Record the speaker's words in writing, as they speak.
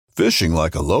Fishing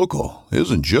like a local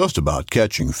isn't just about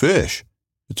catching fish.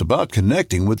 It's about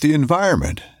connecting with the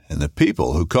environment and the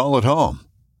people who call it home.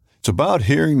 It's about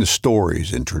hearing the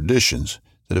stories and traditions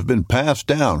that have been passed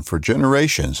down for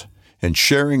generations and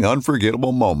sharing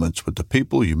unforgettable moments with the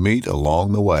people you meet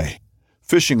along the way.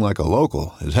 Fishing like a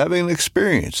local is having an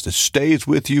experience that stays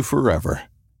with you forever.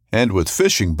 And with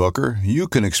Fishing Booker, you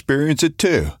can experience it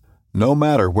too, no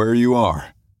matter where you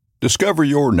are. Discover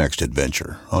your next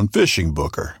adventure on Fishing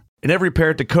Booker. In every pair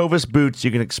of Tecovas boots,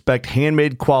 you can expect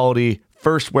handmade quality,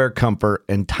 first wear comfort,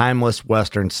 and timeless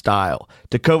Western style.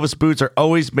 Tecovas boots are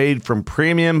always made from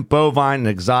premium, bovine, and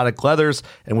exotic leathers,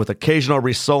 and with occasional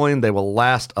resoling, they will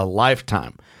last a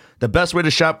lifetime. The best way to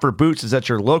shop for boots is at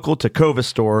your local Tecovas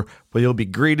store, where you'll be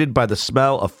greeted by the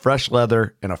smell of fresh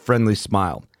leather and a friendly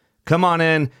smile. Come on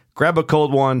in, grab a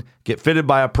cold one, get fitted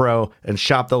by a pro, and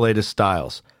shop the latest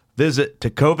styles. Visit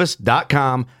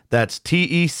tecovas.com, that's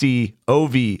TECOVAS.com,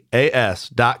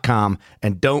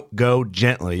 and don't go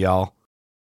gently, y'all.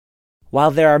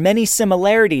 While there are many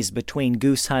similarities between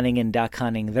goose hunting and duck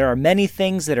hunting, there are many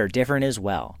things that are different as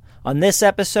well. On this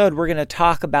episode, we're going to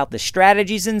talk about the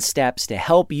strategies and steps to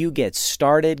help you get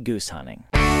started goose hunting.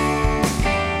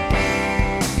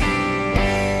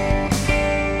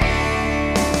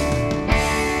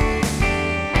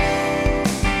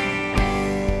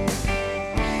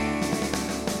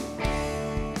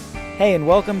 Hey, and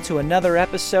welcome to another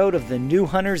episode of the New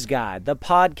Hunter's Guide, the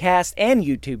podcast and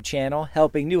YouTube channel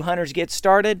helping new hunters get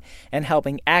started and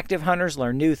helping active hunters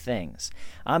learn new things.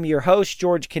 I'm your host,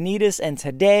 George Canitas, and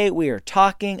today we are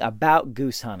talking about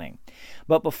goose hunting.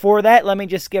 But before that, let me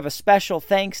just give a special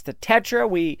thanks to Tetra.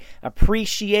 We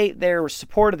appreciate their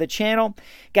support of the channel.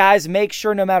 Guys, make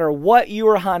sure no matter what you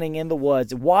are hunting in the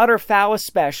woods, waterfowl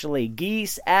especially,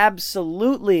 geese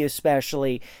absolutely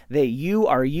especially, that you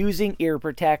are using ear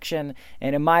protection.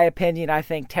 And in my opinion, I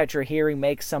think Tetra Hearing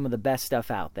makes some of the best stuff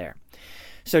out there.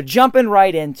 So jumping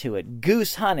right into it,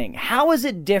 goose hunting. How is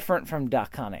it different from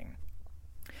duck hunting?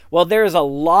 Well, there's a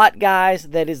lot, guys,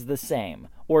 that is the same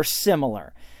or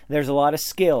similar. There's a lot of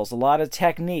skills, a lot of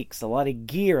techniques, a lot of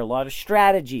gear, a lot of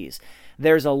strategies.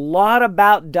 There's a lot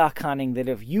about duck hunting that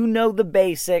if you know the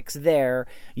basics there,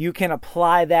 you can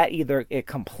apply that either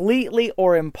completely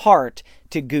or in part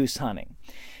to goose hunting.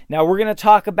 Now, we're going to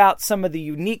talk about some of the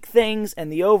unique things and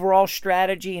the overall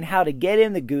strategy and how to get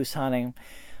into goose hunting.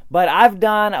 But I've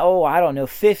done,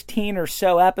 15 or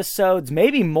so episodes,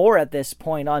 maybe more at this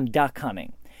point, on duck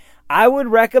hunting. I would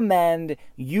recommend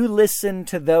you listen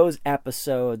to those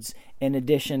episodes in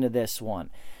addition to this one.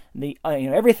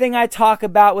 Everything I talk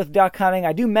about with duck hunting,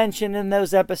 I do mention in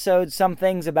those episodes some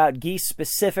things about geese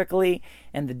specifically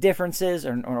and the differences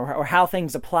or how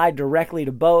things apply directly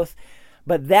to both.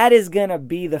 But that is going to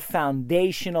be the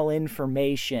foundational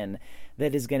information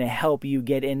that is going to help you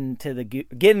get into the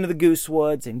goose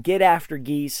woods and get after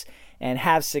geese and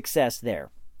have success there.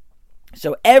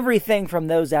 So everything from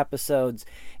those episodes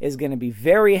is going to be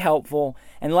very helpful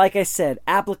and, like I said,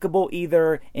 applicable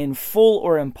either in full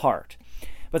or in part.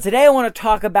 But today I want to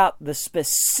talk about the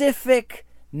specific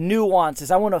nuances.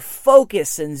 I want to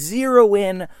focus and zero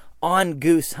in on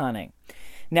goose hunting.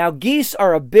 Now, geese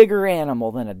are a bigger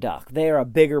animal than a duck. They are a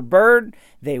bigger bird.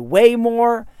 They weigh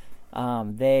more. I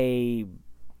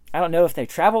don't know if they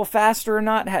travel faster or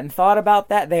not. Hadn't thought about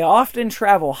that. They often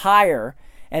travel higher.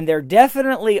 And they're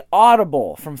definitely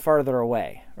audible from further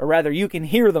away. Or rather, you can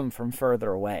hear them from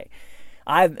further away.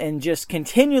 I've been just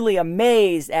continually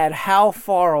amazed at how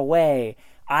far away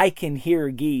I can hear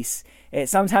geese.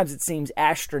 Sometimes it seems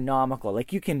astronomical.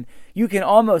 Like you can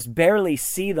almost barely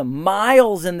see them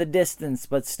miles in the distance,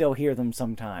 but still hear them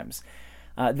sometimes.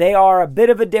 They are a bit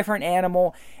of a different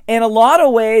animal. In a lot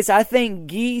of ways, I think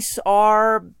geese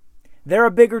they're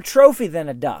a bigger trophy than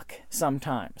a duck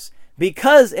sometimes.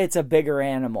 Because it's a bigger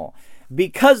animal,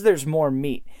 because there's more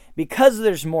meat, because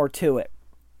there's more to it.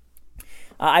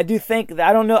 I don't think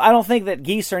that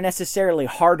geese are necessarily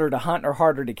harder to hunt or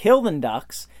harder to kill than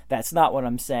ducks. That's not what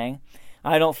I'm saying.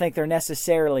 I don't think they're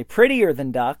necessarily prettier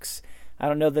than ducks. I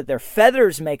don't know that their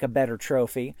feathers make a better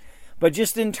trophy. But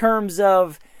just in terms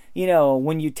of,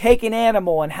 when you take an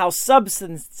animal and how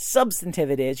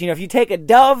substantive it is, if you take a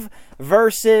dove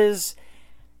versus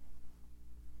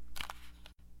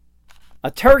a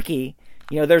turkey,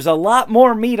 there's a lot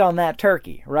more meat on that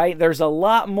turkey, right? There's a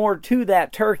lot more to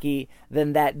that turkey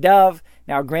than that dove.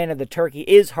 Now, granted, the turkey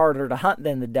is harder to hunt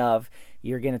than the dove.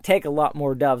 You're going to take a lot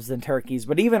more doves than turkeys,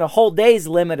 but even a whole day's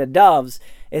limit of doves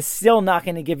is still not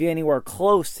going to give you anywhere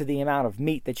close to the amount of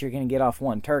meat that you're going to get off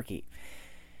one turkey.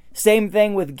 Same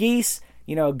thing with geese.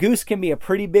 A goose can be a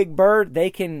pretty big bird. They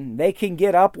can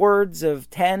get upwards of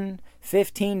 10,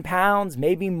 15 pounds,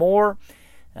 maybe more.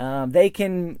 They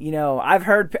can, I've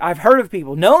heard of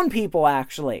people, known people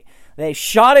actually, they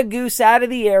shot a goose out of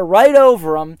the air right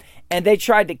over them, and they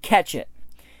tried to catch it,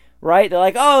 right? They're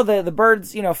like, oh, the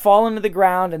bird's, fallen to the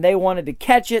ground, and they wanted to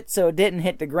catch it so it didn't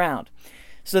hit the ground.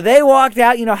 So they walked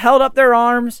out, held up their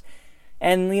arms,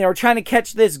 and, trying to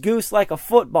catch this goose like a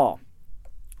football.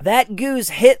 That goose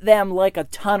hit them like a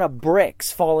ton of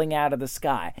bricks falling out of the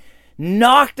sky.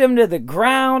 Knocked them to the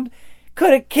ground.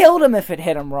 Could have killed them if it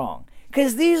hit them wrong.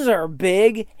 Because these are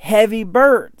big, heavy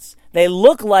birds. They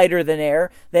look lighter than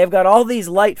air. They've got all these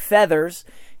light feathers.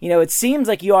 It seems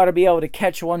like you ought to be able to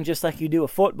catch one just like you do a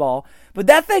football. But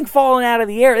that thing falling out of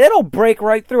the air, it'll break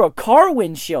right through a car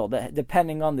windshield,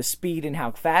 depending on the speed and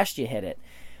how fast you hit it.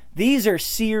 These are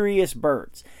serious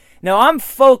birds. Now, I'm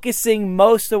focusing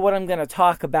most of what I'm going to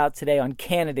talk about today on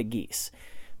Canada geese,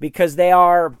 because they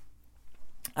are,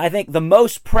 I think, the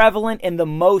most prevalent in the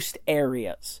most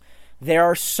areas. There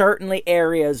are certainly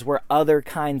areas where other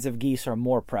kinds of geese are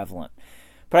more prevalent.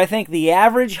 But I think the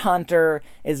average hunter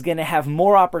is going to have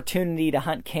more opportunity to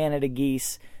hunt Canada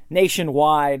geese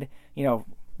nationwide,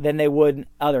 than they would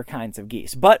other kinds of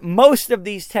geese. But most of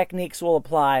these techniques will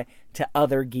apply to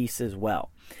other geese as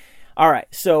well. All right,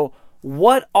 so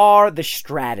what are the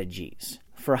strategies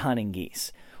for hunting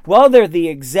geese? Well, they're the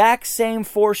exact same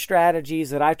 4 strategies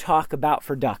that I talk about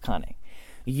for duck hunting.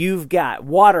 You've got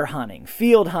water hunting,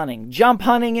 field hunting, jump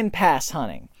hunting, and pass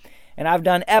hunting. And I've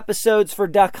done episodes for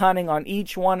duck hunting on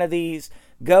each one of these.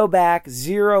 Go back,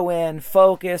 zero in,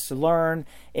 focus, learn.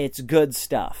 It's good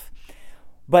stuff.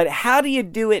 But how do you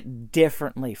do it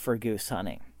differently for goose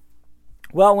hunting?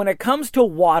 Well, when it comes to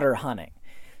water hunting,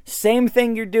 same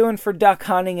thing you're doing for duck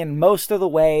hunting in most of the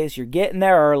ways. You're getting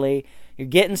there early. You're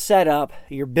getting set up.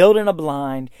 You're building a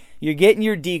blind. You're getting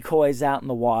your decoys out in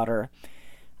the water.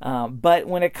 But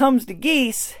when it comes to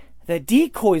geese, the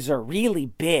decoys are really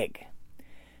big.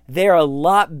 They're a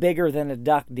lot bigger than a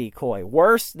duck decoy.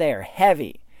 Worse, they're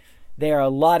heavy. They're a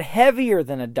lot heavier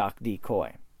than a duck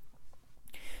decoy.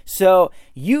 So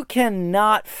you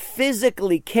cannot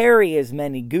physically carry as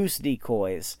many goose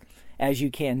decoys as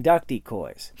you can duck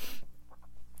decoys.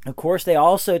 Of course, they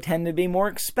also tend to be more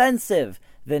expensive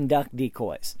than duck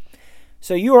decoys.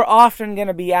 So you are often going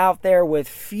to be out there with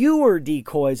fewer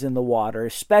decoys in the water,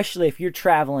 especially if you're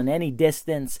traveling any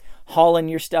distance, hauling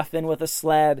your stuff in with a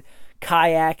sled,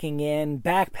 kayaking in,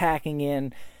 backpacking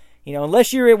in.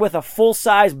 Unless you're with a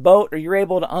full-size boat or you're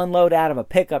able to unload out of a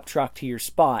pickup truck to your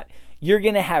spot, you're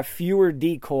going to have fewer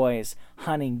decoys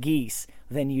hunting geese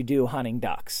than you do hunting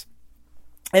ducks.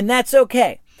 And that's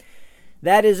okay.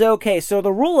 That is okay. So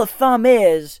the rule of thumb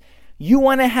is you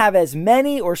want to have as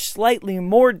many or slightly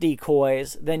more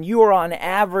decoys than you are on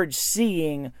average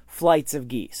seeing flights of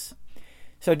geese.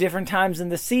 So different times in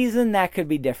the season, that could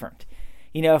be different.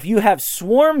 If you have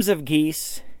swarms of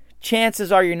geese,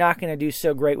 chances are you're not going to do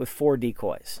so great with 4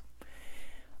 decoys.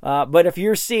 But if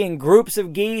you're seeing groups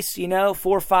of geese,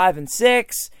 4, 5, and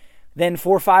 6, then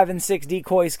 4, 5, and 6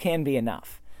 decoys can be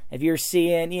enough. If you're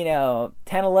seeing,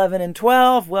 10, 11, and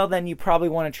 12, well, then you probably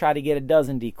want to try to get a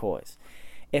dozen decoys.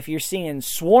 If you're seeing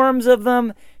swarms of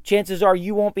them, chances are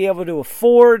you won't be able to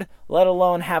afford, let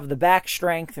alone have the back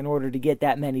strength in order to get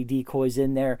that many decoys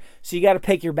in there. So you got to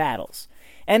pick your battles.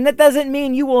 And that doesn't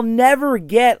mean you will never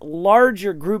get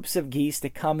larger groups of geese to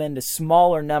come into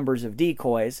smaller numbers of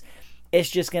decoys. It's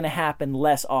just going to happen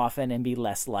less often and be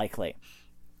less likely.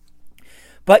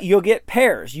 But you'll get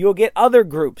pairs. You'll get other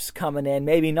groups coming in.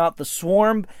 Maybe not the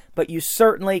swarm, but you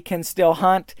certainly can still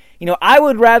hunt. I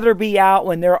would rather be out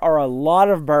when there are a lot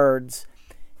of birds,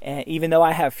 even though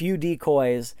I have few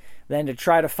decoys, than to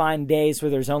try to find days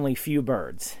where there's only few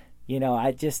birds.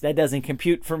 That doesn't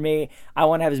compute for me. I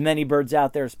want to have as many birds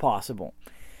out there as possible.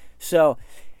 So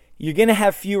you're going to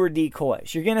have fewer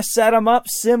decoys. You're going to set them up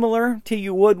similar to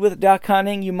you would with duck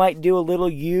hunting. You might do a little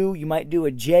U. You might do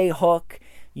a J hook.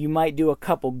 You might do a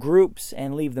couple groups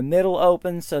and leave the middle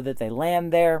open so that they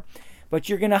land there. But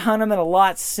you're going to hunt them in a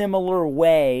lot similar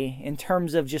way in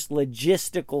terms of just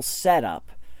logistical setup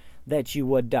that you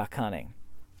would duck hunting.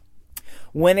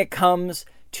 When it comes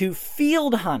to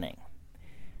field hunting,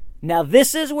 now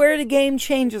this is where the game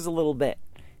changes a little bit.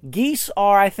 Geese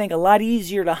are, I think, a lot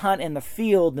easier to hunt in the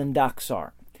field than ducks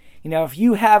are. If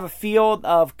you have a field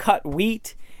of cut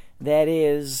wheat that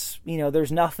is,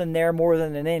 there's nothing there more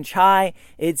than an inch high,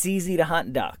 it's easy to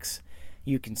hunt ducks.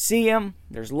 You can see them.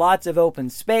 There's lots of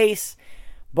open space.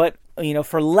 But,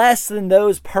 for less than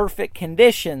those perfect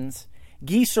conditions,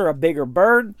 geese are a bigger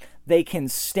bird. They can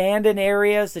stand in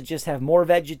areas that just have more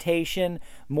vegetation,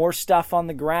 more stuff on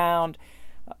the ground.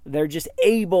 They're just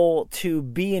able to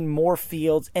be in more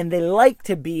fields, and they like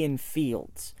to be in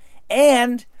fields.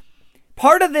 And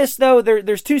part of this, though,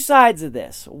 there's two sides of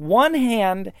this. One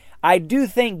hand, I do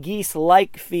think geese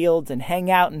like fields and hang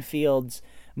out in fields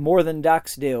more than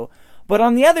ducks do. But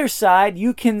on the other side,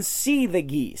 you can see the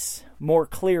geese more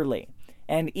clearly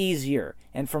and easier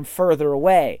and from further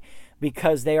away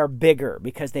because they are bigger,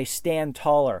 because they stand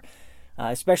taller.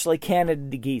 Especially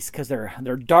Canada geese, because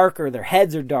they're darker, their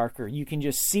heads are darker. You can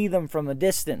just see them from a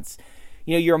distance.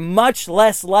 You know, you're much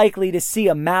less likely to see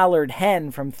a mallard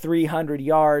hen from 300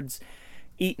 yards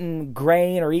eating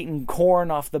grain or eating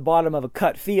corn off the bottom of a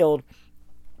cut field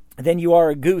than you are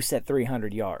a goose at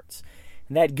 300 yards.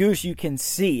 And that goose you can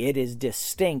see, it is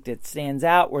distinct, it stands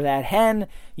out, where that hen,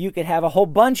 you could have a whole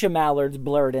bunch of mallards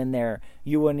blurred in there.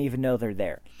 You wouldn't even know they're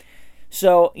there.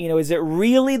 So, you know, is it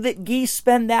really that geese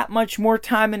spend that much more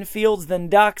time in fields than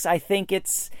ducks? I think it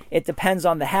depends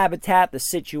on the habitat, the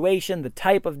situation, the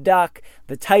type of duck,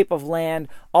 the type of land,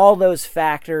 all those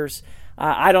factors.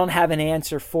 I don't have an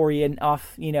answer for you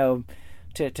off, to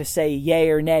say yay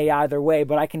or nay either way,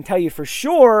 but I can tell you for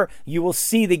sure you will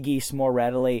see the geese more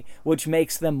readily, which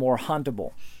makes them more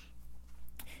huntable.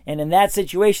 And in that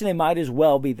situation, they might as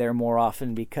well be there more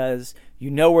often because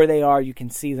you know where they are, you can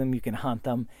see them, you can hunt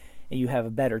them, and you have a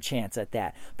better chance at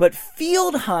that. But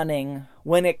field hunting,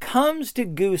 when it comes to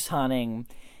goose hunting,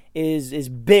 is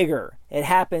bigger. It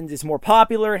happens, it's more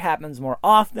popular, it happens more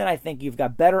often. I think you've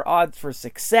got better odds for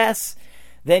success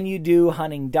than you do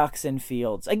hunting ducks in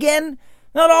fields. Again,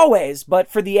 not always, but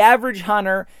for the average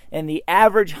hunter in the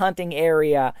average hunting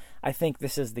area, I think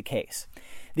this is the case.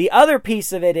 The other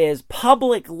piece of it is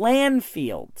public land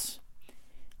fields.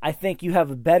 I think you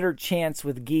have a better chance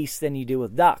with geese than you do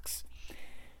with ducks.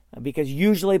 Because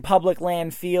usually public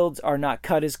land fields are not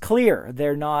cut as clear.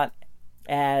 They're not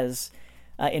as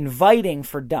inviting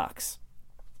for ducks.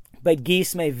 But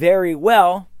geese may very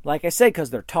well, like I said, because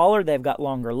they're taller, they've got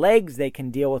longer legs, they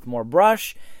can deal with more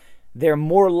brush. They're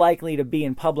more likely to be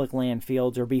in public land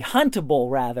fields, or be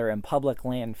huntable rather in public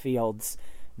land fields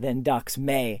than ducks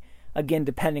may, again,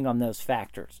 depending on those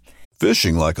factors.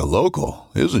 Fishing like a local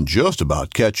isn't just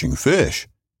about catching fish.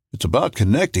 It's about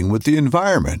connecting with the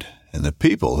environment and the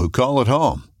people who call it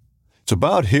home. It's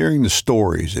about hearing the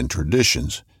stories and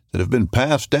traditions that have been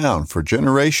passed down for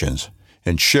generations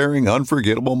and sharing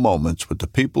unforgettable moments with the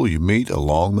people you meet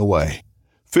along the way.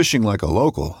 Fishing like a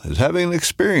local is having an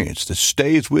experience that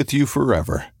stays with you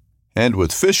forever. And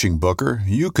with Fishing Booker,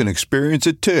 you can experience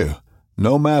it too,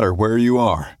 no matter where you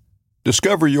are.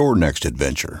 Discover your next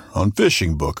adventure on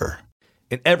Fishing Booker.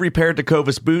 In every pair of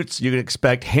Tecovas boots, you can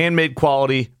expect handmade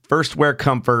quality, first wear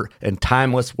comfort, and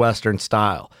timeless Western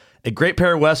style. A great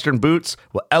pair of Western boots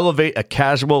will elevate a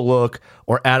casual look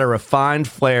or add a refined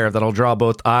flair that'll draw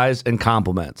both eyes and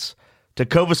compliments.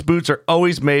 Tecovas boots are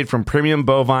always made from premium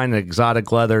bovine and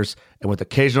exotic leathers, and with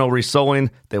occasional resoling,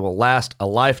 they will last a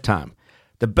lifetime.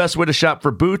 The best way to shop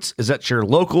for boots is at your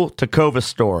local Tecovas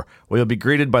store, where you'll be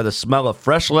greeted by the smell of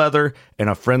fresh leather and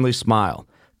a friendly smile.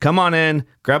 Come on in,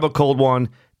 grab a cold one,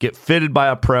 get fitted by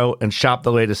a pro, and shop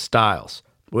the latest styles.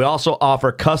 We also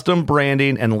offer custom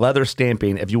branding and leather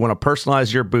stamping if you want to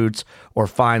personalize your boots or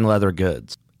fine leather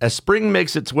goods. As spring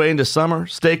makes its way into summer,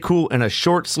 stay cool in a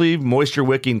short sleeve,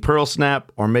 moisture-wicking pearl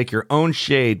snap, or make your own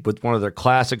shade with one of their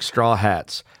classic straw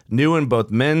hats, new in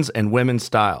both men's and women's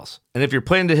styles. And if you're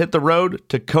planning to hit the road,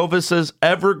 Tecovas'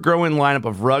 ever-growing lineup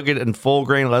of rugged and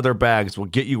full-grain leather bags will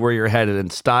get you where you're headed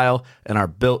in style and are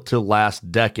built to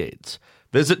last decades.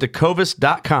 Visit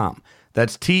Tecovas.com.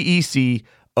 That's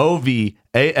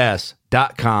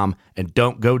TECOVAS.com, and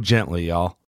don't go gently,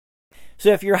 y'all.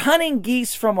 So if you're hunting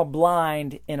geese from a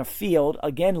blind in a field,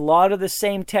 again, a lot of the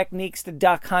same techniques to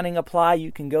duck hunting apply.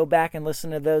 You can go back and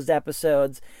listen to those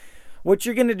episodes. What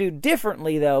you're going to do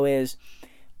differently, though, is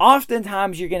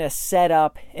oftentimes you're going to set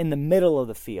up in the middle of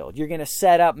the field. You're going to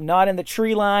set up not in the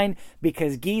tree line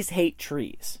because geese hate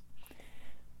trees.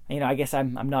 I guess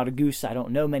I'm not a goose. I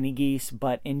don't know many geese.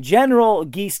 But in general,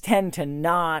 geese tend to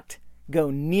not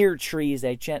go near trees.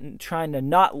 They trying to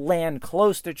not land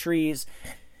close to trees.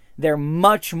 They're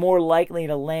much more likely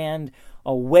to land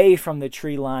away from the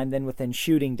tree line than within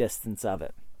shooting distance of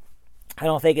it. I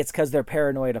don't think it's because they're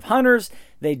paranoid of hunters.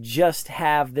 They just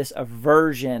have this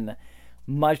aversion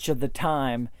much of the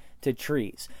time to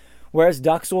trees. Whereas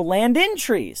ducks will land in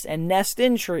trees and nest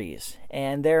in trees,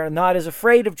 and they're not as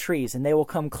afraid of trees, and they will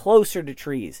come closer to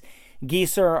trees.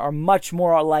 Geese are much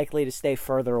more likely to stay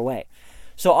further away.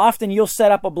 So often you'll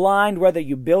set up a blind, whether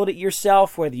you build it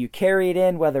yourself, whether you carry it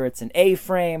in, whether it's an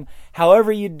A-frame,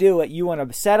 however you do it, you want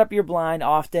to set up your blind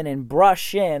often and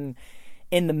brush in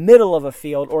in the middle of a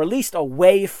field, or at least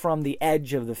away from the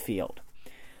edge of the field.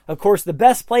 Of course, the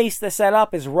best place to set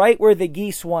up is right where the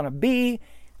geese want to be.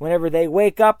 Whenever they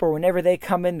wake up or whenever they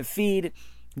come in to feed,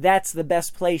 that's the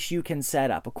best place you can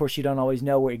set up. Of course, you don't always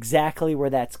know exactly where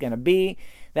that's going to be.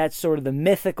 That's sort of the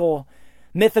mythical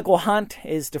hunt,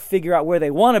 is to figure out where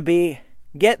they want to be,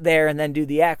 get there, and then do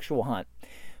the actual hunt.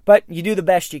 But you do the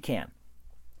best you can.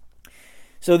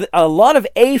 So a lot of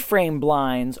A-frame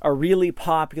blinds are really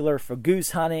popular for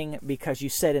goose hunting because you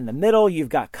sit in the middle, you've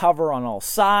got cover on all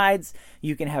sides,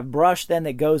 you can have brush then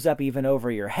that goes up even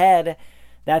over your head.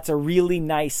 That's a really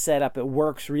nice setup. It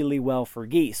works really well for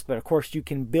geese. But of course, you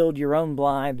can build your own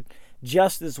blind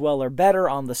just as well or better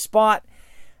on the spot.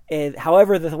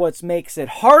 However, what makes it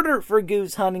harder for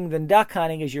goose hunting than duck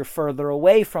hunting is you're further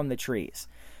away from the trees.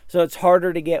 So it's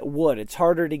harder to get wood, it's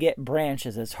harder to get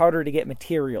branches, it's harder to get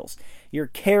materials. You're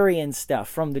carrying stuff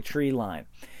from the tree line.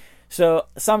 So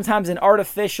sometimes an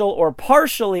artificial or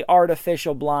partially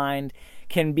artificial blind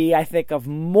can be, I think, of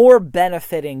more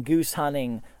benefit in goose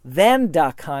hunting than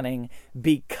duck hunting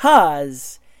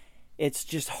because it's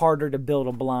just harder to build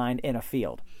a blind in a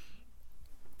field.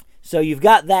 So you've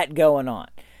got that going on.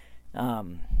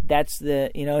 That's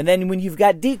the, and then when you've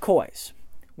got decoys.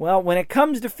 Well, when it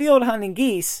comes to field hunting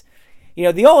geese,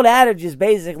 the old adage is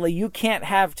basically you can't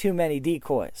have too many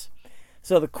decoys.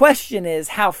 So the question is,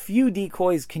 how few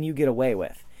decoys can you get away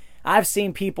with? I've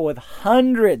seen people with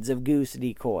hundreds of goose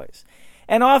decoys.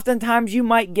 And oftentimes you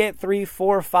might get 3,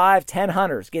 4, 5, 10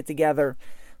 hunters get together.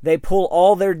 They pull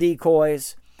all their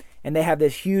decoys and they have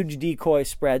this huge decoy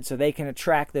spread so they can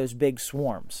attract those big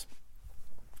swarms.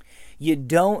 You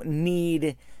don't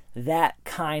need that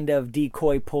kind of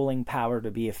decoy pulling power to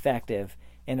be effective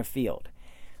in a field.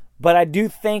 But I do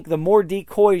think the more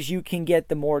decoys you can get,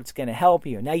 the more it's going to help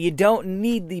you. Now, you don't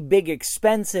need the big,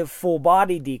 expensive,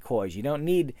 full-body decoys. You don't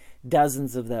need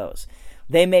dozens of those.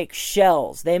 They make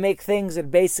shells. They make things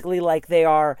that basically like they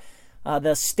are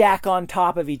the stack on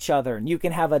top of each other. And you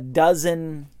can have a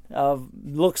dozen of,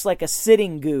 looks like a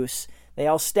sitting goose. They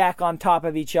all stack on top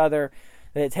of each other.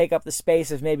 They take up the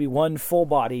space of maybe one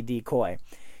full-body decoy.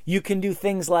 You can do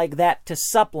things like that to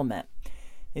supplement.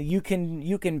 You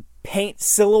can paint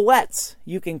silhouettes.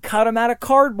 You can cut them out of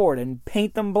cardboard and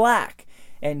paint them black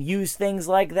and use things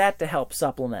like that to help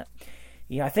supplement.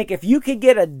 I think if you could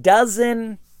get a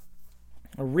dozen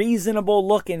reasonable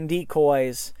looking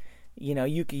decoys,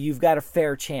 you've got a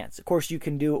fair chance. Of course, you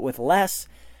can do it with less,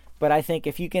 but I think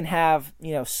if you can have,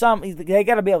 some, they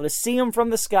got to be able to see them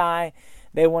from the sky.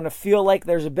 They want to feel like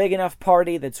there's a big enough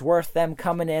party that's worth them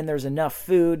coming in. There's enough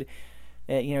food.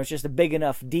 It's just a big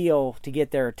enough deal to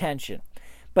get their attention.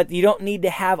 But you don't need to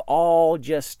have all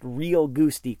just real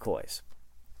goose decoys.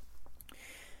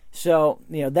 So,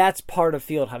 that's part of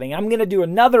field hunting. I'm going to do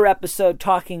another episode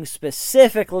talking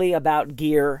specifically about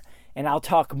gear, and I'll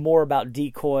talk more about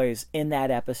decoys in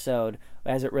that episode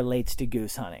as it relates to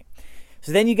goose hunting.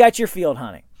 So then you got your field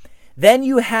hunting. Then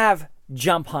you have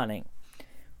jump hunting,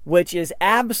 which is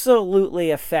absolutely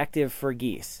effective for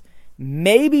geese.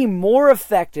 Maybe more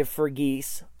effective for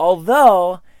geese,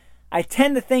 although I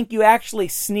tend to think you actually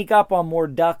sneak up on more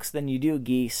ducks than you do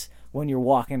geese when you're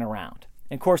walking around.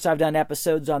 And of course, I've done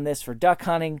episodes on this for duck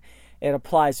hunting. It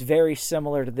applies very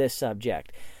similar to this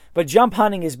subject. But jump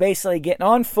hunting is basically getting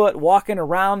on foot, walking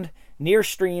around near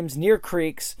streams, near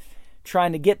creeks,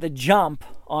 trying to get the jump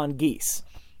on geese.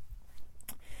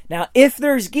 Now, if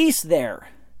there's geese there,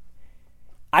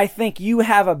 I think you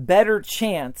have a better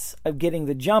chance of getting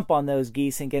the jump on those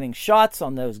geese and getting shots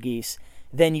on those geese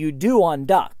than you do on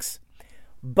ducks.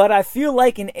 But I feel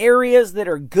like in areas that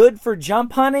are good for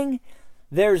jump hunting,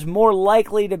 there's more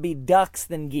likely to be ducks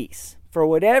than geese. For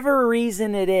whatever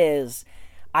reason it is,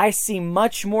 I see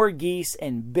much more geese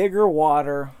in bigger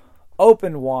water,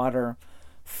 open water,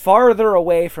 farther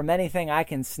away from anything I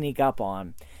can sneak up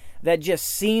on. That just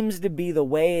seems to be the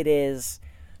way it is.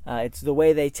 It's the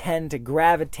way they tend to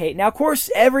gravitate. Now, of course,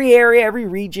 every area, every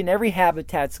region, every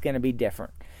habitat's going to be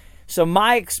different. So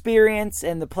my experience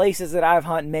and the places that I've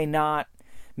hunted may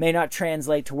not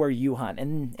translate to where you hunt.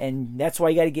 And that's why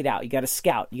you got to get out. You got to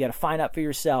scout. You got to find out for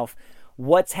yourself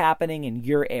what's happening in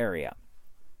your area.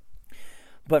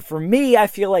 But for me, I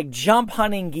feel like jump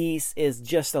hunting geese is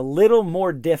just a little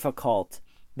more difficult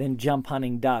than jump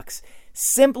hunting ducks,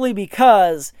 simply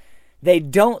because they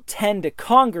don't tend to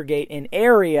congregate in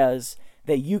areas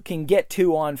that you can get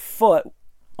to on foot,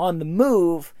 on the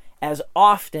move, as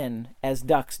often as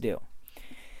ducks do.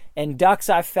 And ducks,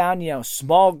 I've found,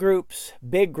 small groups,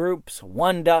 big groups,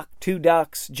 1 duck, 2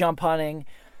 ducks, jump hunting.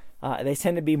 They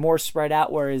tend to be more spread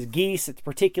out, whereas geese, it's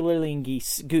particularly in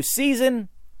goose season,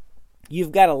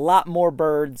 you've got a lot more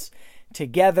birds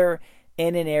together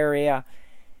in an area,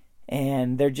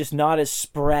 and they're just not as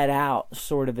spread out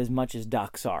sort of as much as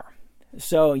ducks are.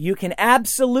 So you can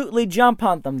absolutely jump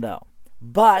hunt them though,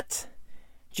 but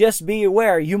just be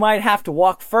aware, you might have to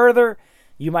walk further,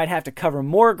 you might have to cover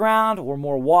more ground or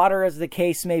more water as the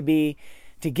case may be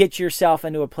to get yourself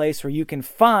into a place where you can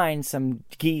find some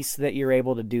geese that you're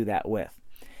able to do that with.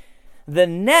 The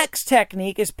next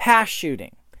technique is pass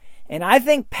shooting. And I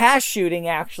think pass shooting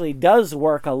actually does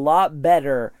work a lot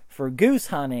better for goose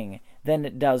hunting than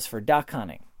it does for duck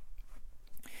hunting.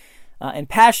 And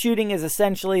pass shooting is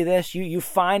essentially this. You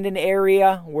find an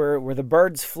area where the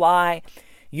birds fly,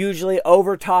 usually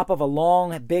over top of a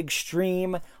long, big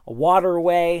stream, a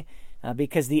waterway,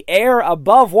 because the air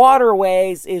above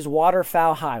waterways is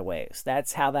waterfowl highways.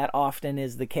 That's how that often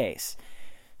is the case.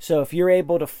 So if you're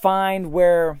able to find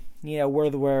where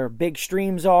big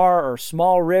streams are, or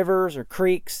small rivers or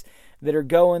creeks that are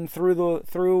going through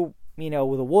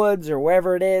the woods or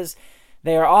wherever it is,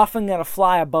 they are often going to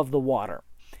fly above the water.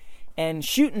 And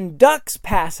shooting ducks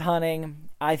pass hunting,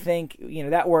 I think,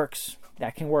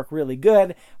 that can work really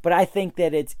good, but I think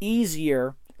that it's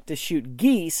easier to shoot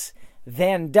geese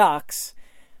than ducks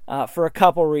for a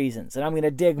couple reasons. And I'm going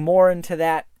to dig more into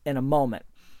that in a moment.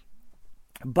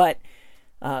 But,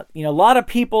 a lot of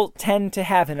people tend to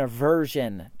have an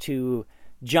aversion to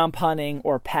jump hunting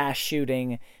or pass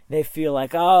shooting. They feel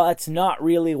like, oh, that's not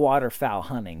really waterfowl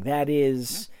hunting. That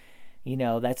is,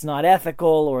 that's not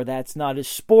ethical, or that's not as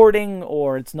sporting,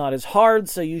 or it's not as hard,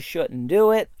 so you shouldn't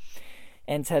do it.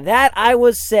 And to that, I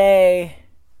would say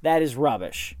that is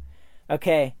rubbish.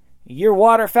 Okay, you're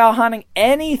waterfowl hunting,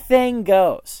 anything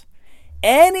goes.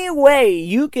 Any way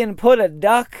you can put a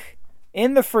duck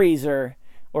in the freezer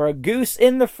or a goose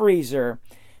in the freezer,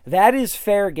 that is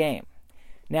fair game.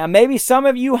 Now, maybe some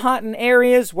of you hunt in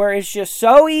areas where it's just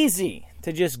so easy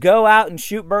to just go out and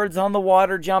shoot birds on the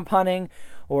water jump hunting,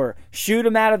 or shoot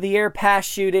them out of the air pass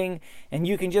shooting, and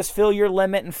you can just fill your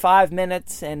limit in 5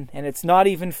 minutes, and it's not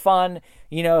even fun.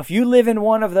 If you live in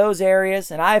one of those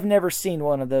areas, and I've never seen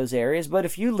one of those areas, but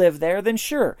if you live there, then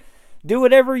sure, do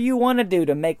whatever you want to do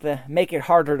to make it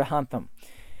harder to hunt them.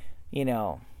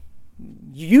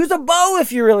 Use a bow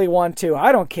if you really want to.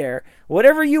 I don't care.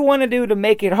 Whatever you want to do to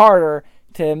make it harder,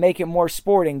 to make it more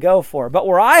sporting, go for it. But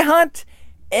where I hunt,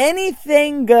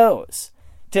 anything goes.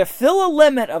 To fill a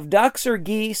limit of ducks or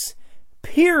geese,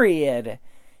 period,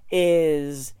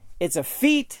 it's a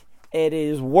feat. It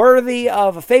is worthy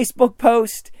of a Facebook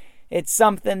post. It's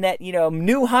something that,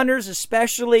 new hunters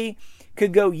especially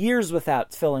could go years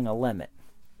without filling a limit.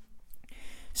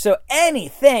 So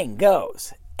anything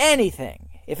goes. Anything.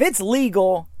 If it's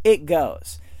legal, it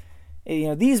goes.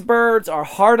 These birds are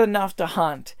hard enough to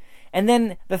hunt. And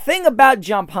then the thing about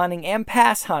jump hunting and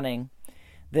pass hunting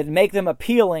that make them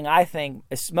appealing, I think,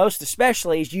 most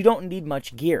especially, is you don't need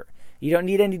much gear. You don't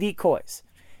need any decoys.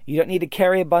 You don't need to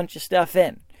carry a bunch of stuff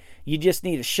in. You just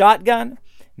need a shotgun.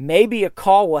 Maybe a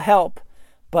call will help,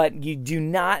 but you do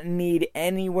not need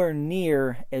anywhere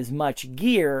near as much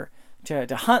gear to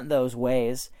hunt those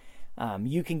ways.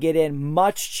 You can get in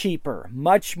much cheaper,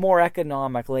 much more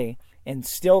economically, and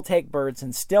still take birds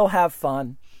and still have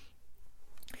fun.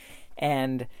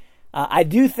 And I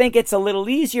do think it's a little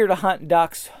easier to hunt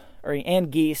ducks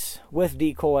and geese with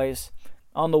decoys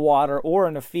on the water or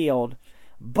in a field.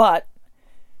 But,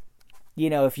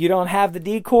 if you don't have the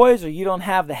decoys, or you don't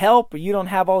have the help, or you don't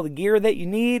have all the gear that you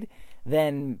need,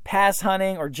 then pass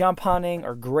hunting or jump hunting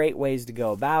are great ways to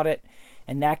go about it.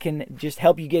 And that can just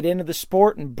help you get into the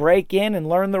sport and break in and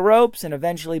learn the ropes and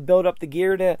eventually build up the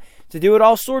gear to do it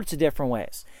all sorts of different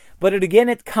ways. But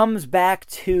it comes back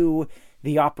to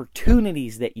the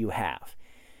opportunities that you have.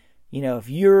 If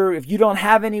you don't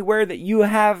have anywhere that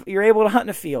you're able to hunt in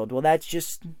a field, well,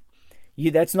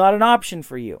 that's not an option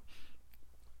for you.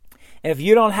 If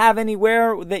you don't have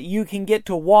anywhere that you can get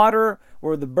to water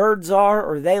where the birds are,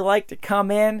 or they like to come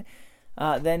in,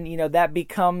 then that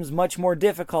becomes much more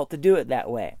difficult to do it that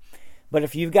way. But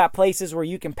if you've got places where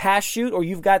you can pass shoot, or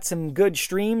you've got some good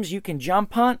streams you can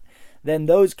jump hunt, then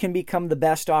those can become the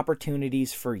best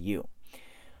opportunities for you.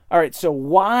 All right, so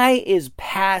why is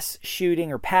pass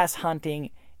shooting or pass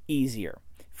hunting easier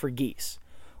for geese?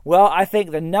 Well, I think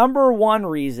the number one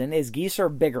reason is geese are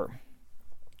bigger.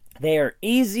 They are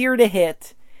easier to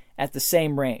hit at the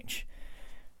same range.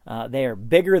 They are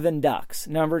bigger than ducks.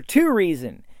 Number two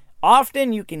reason,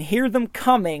 often you can hear them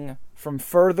coming from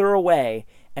further away,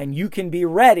 and you can be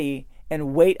ready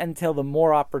and wait until the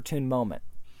more opportune moment.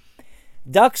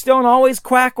 Ducks don't always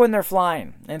quack when they're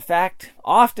flying. In fact,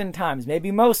 oftentimes,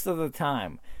 maybe most of the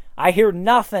time, I hear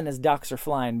nothing as ducks are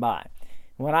flying by.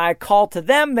 When I call to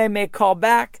them, they may call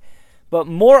back, But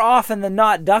more often than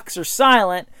not, ducks are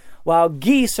silent while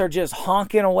geese are just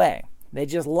honking away. They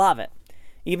just love it.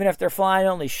 Even if they're flying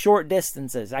only short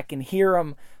distances, I can hear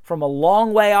them from a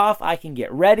long way off. I can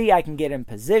get ready. I can get in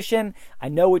position. I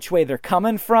know which way they're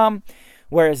coming from.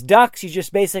 Whereas ducks, you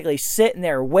just basically sitting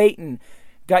there waiting,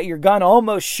 got your gun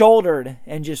almost shouldered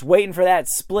and just waiting for that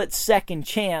split-second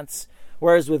chance.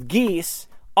 Whereas with geese,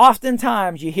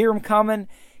 oftentimes you hear them coming.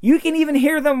 You can even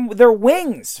hear their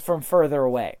wings from further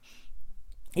away.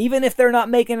 Even if they're not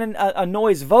making a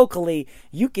noise vocally,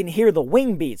 you can hear the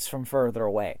wing beats from further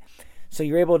away. So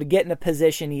you're able to get in a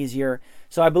position easier.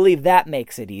 So I believe that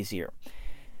makes it easier.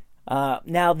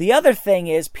 Now, the other thing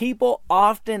is people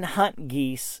often hunt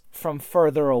geese from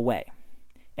further away.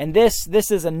 And this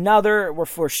is another,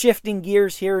 we're shifting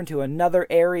gears here into another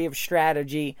area of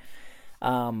strategy.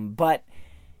 But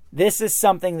this is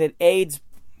something that aids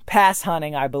pass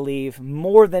hunting, I believe,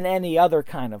 more than any other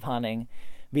kind of hunting,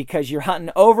 because you're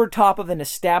hunting over top of an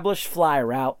established fly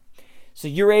route. So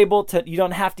you're able to, you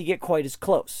don't have to get quite as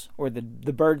close, or the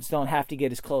birds don't have to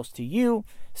get as close to you,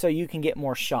 so you can get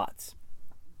more shots.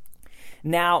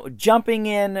 Now, jumping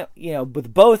in,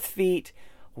 with both feet,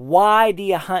 why do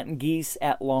you hunt geese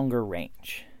at longer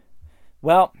range?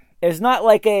 Well, there's not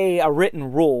like a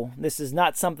written rule. This is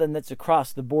not something that's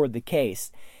across the board the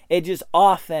case. It just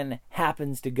often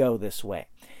happens to go this way.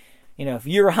 If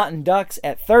you're hunting ducks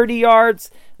at 30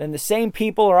 yards, then the same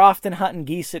people are often hunting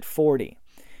geese at 40.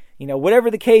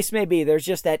 Whatever the case may be, there's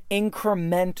just that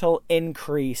incremental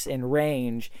increase in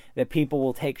range that people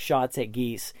will take shots at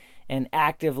geese and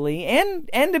actively and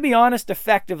to be honest,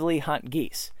 effectively hunt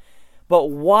geese. But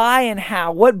why and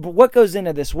how? What goes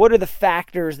into this? What are the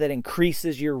factors that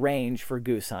increases your range for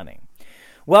goose hunting?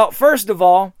 Well, first of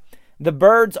all, the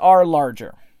birds are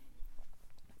larger.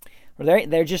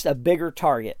 They're just a bigger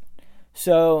target.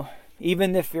 So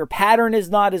even if your pattern is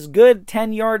not as good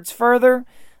 10 yards further,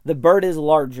 the bird is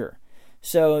larger.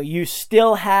 So you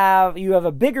have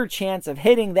a bigger chance of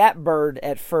hitting that bird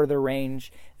at further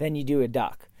range than you do a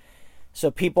duck.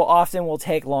 So people often will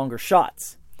take longer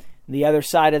shots. The other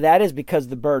side of that is because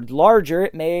the bird's larger,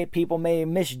 people may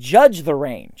misjudge the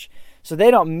range. So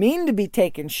they don't mean to be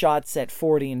taking shots at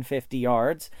 40 and 50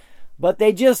 yards, but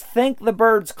they just think the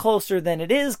bird's closer than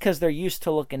it is because they're used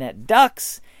to looking at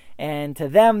ducks. And to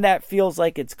them, that feels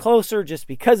like it's closer just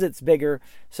because it's bigger,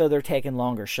 so they're taking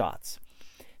longer shots.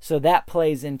 So that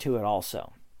plays into it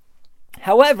also.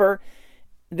 However,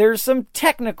 there's some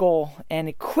technical and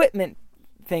equipment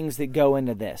things that go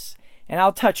into this. And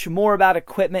I'll touch more about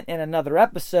equipment in another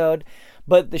episode.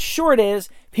 But the short is,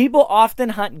 people often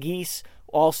hunt geese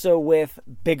also with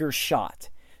bigger shot.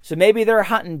 So maybe they're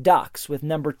hunting ducks with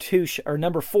number 2 or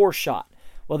number 4 shot.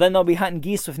 Well, then they'll be hunting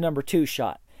geese with number 2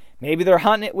 shot. Maybe they're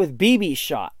hunting it with BB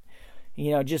shot,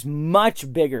 just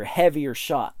much bigger, heavier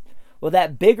shot. Well,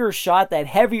 that bigger shot, that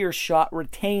heavier shot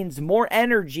retains more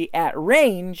energy at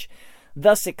range,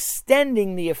 thus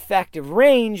extending the effective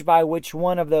range by which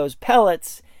one of those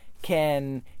pellets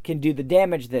can do the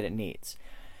damage that it needs.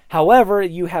 However,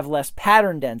 you have less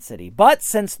pattern density. But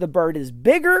since the bird is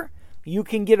bigger, you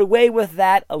can get away with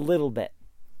that a little bit.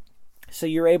 So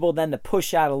you're able then to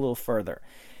push out a little further.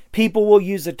 People will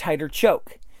use a tighter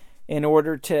choke in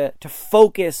order to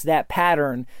focus that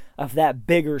pattern of that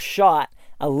bigger shot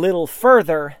a little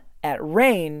further at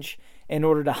range in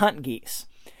order to hunt geese.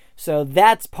 So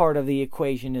that's part of the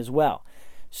equation as well.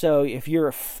 So if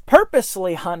you're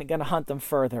purposely going to hunt them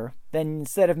further, then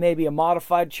instead of maybe a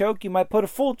modified choke, you might put a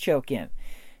full choke in.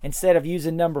 Instead of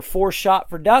using number 4 shot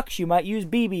for ducks, you might use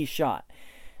BB shot.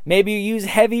 Maybe you use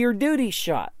heavier duty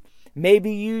shot.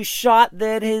 Maybe you use shot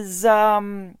that is,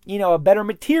 a better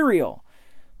material.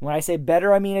 When I say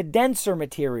better, I mean a denser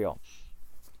material.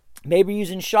 Maybe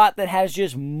using shot that has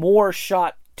just more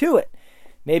shot to it.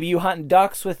 Maybe you hunt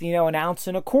ducks with, 1 1/4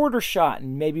 ounce shot.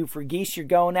 And maybe for geese, you're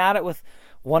going at it with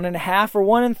 1.5 or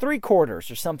 1 3/4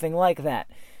 or something like that.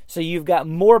 So you've got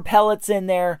more pellets in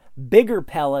there, bigger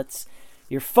pellets.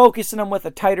 You're focusing them with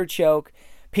a tighter choke.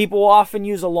 People will often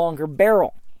use a longer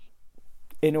barrel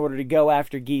in order to go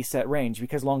after geese at range,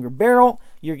 because longer barrel,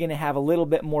 you're going to have a little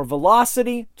bit more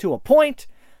velocity to a point.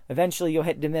 Eventually, you'll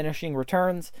hit diminishing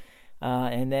returns.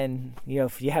 And then,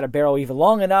 if you had a barrel even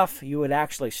long enough, you would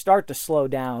actually start to slow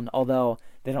down, although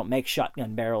they don't make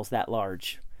shotgun barrels that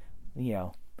large,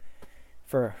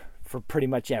 for pretty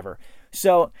much ever.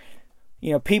 So,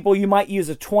 people, you might use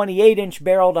a 28-inch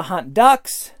barrel to hunt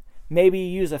ducks. Maybe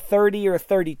you use a 30 or a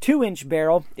 32-inch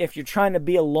barrel if you're trying to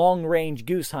be a long-range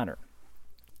goose hunter.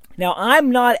 Now,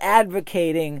 I'm not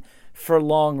advocating for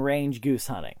long-range goose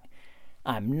hunting.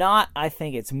 I'm not. I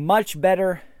think it's much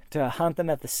better to hunt them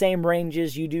at the same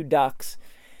ranges you do ducks.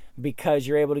 because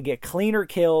you're able to get cleaner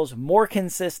kills, more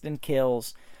consistent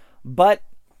kills. But,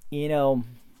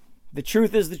 the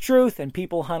truth is the truth, and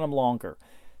people hunt them longer.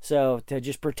 So to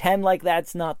just pretend like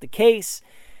that's not the case,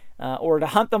 or to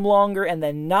hunt them longer and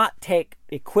then not take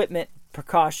equipment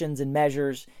precautions and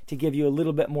measures to give you a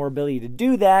little bit more ability to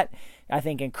do that, I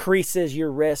think increases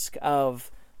your risk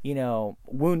of,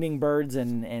 wounding birds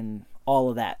and all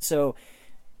of that. So,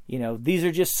 these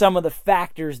are just some of the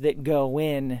factors that go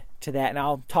in to that, and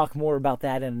I'll talk more about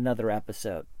that in another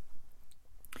episode.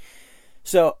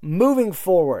 So moving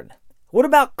forward, what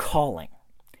about calling?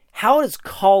 How is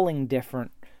calling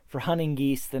different for hunting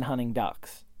geese than hunting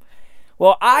ducks?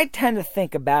 Well, I tend to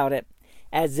think about it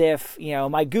as if,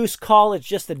 my goose call is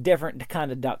just a different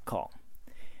kind of duck call.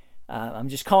 I'm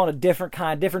just calling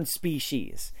a different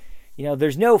species.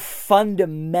 There's no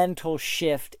fundamental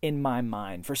shift in my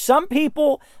mind. For some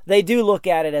people, they do look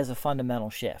at it as a fundamental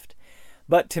shift.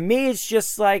 But to me, it's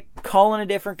just like calling a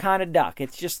different kind of duck.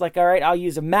 It's just like, all right, I'll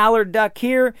use a mallard duck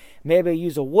here. Maybe I'll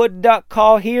use a wood duck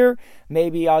call here.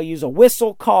 Maybe I'll use a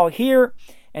whistle call here.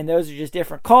 And those are just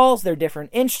different calls. They're different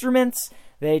instruments.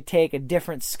 They take a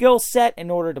different skill set in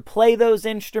order to play those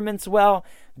instruments well.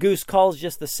 Goose call is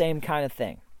just the same kind of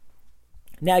thing.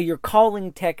 Now, your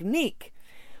calling technique,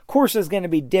 of course, is going to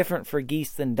be different for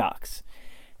geese than ducks.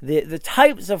 The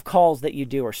types of calls that you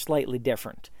do are slightly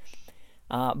different.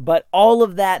 But all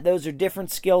of that, those are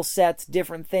different skill sets,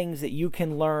 different things that you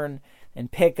can learn and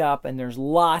pick up. And there's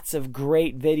lots of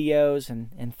great videos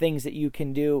and things that you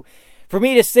can do. For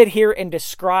me to sit here and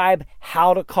describe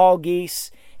how to call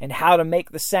geese and how to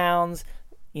make the sounds,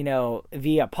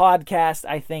 via podcast,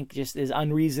 I think just is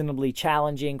unreasonably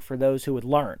challenging for those who would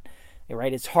learn,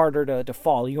 right? It's harder to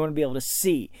follow. You want to be able to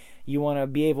see. You want to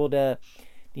be able to,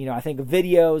 I think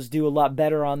videos do a lot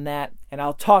better on that. And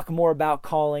I'll talk more about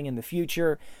calling in the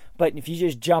future. But if you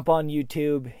just jump on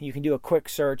YouTube, you can do a quick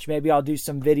search. Maybe I'll do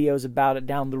some videos about it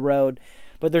down the road.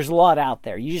 But there's a lot out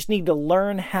there. You just need to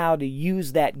learn how to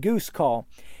use that goose call.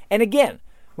 And again,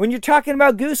 when you're talking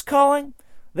about goose calling,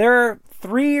 there are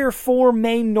 3 or 4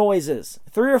 main noises,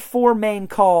 3 or 4 main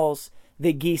calls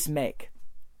that geese make.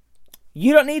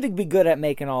 You don't need to be good at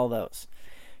making all those.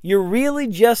 You really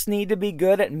just need to be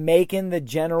good at making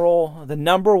the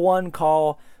number one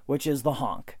call, which is the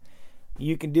honk.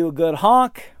 You can do a good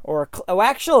honk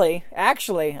actually,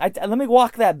 let me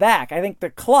walk that back. I think the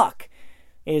cluck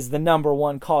is the number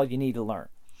one call you need to learn.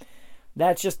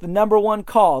 That's just the number one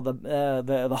call.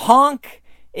 The honk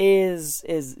is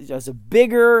a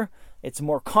bigger, it's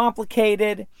more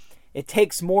complicated. It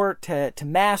takes more to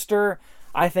master.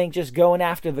 I think just going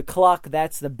after the cluck,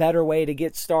 that's the better way to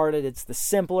get started. It's the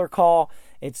simpler call.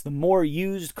 It's the more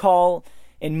used call.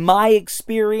 In my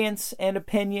experience and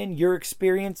opinion, your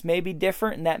experience may be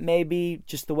different, and that may be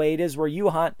just the way it is where you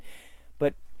hunt.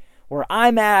 But where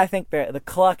I'm at, I think the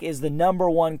cluck is the number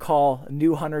one call a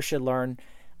new hunter should learn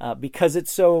because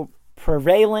it's so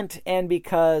prevalent and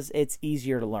because it's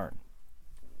easier to learn.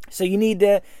 So you need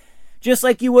to, just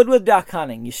like you would with duck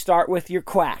hunting, you start with your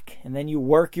quack and then you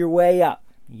work your way up.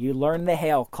 You learn the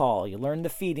hail call, you learn the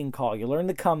feeding call, you learn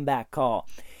the comeback call.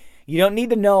 You don't need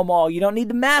to know them all. You don't need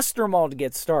to master them all to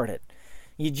get started.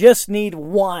 You just need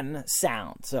one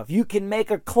sound. So if you can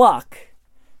make a cluck,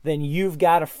 then you've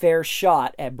got a fair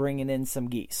shot at bringing in some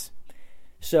geese.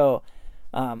 So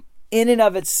in and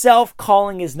of itself,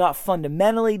 calling is not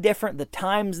fundamentally different. The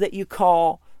times that you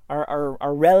call are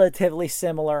relatively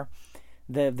similar.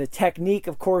 The technique,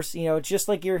 of course, it's just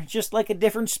like a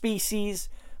different species,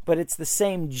 but it's the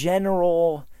same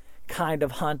general kind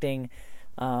of hunting.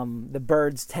 The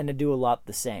birds tend to do a lot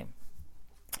the same.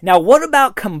 Now, what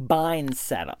about combined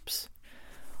setups?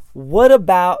 What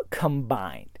about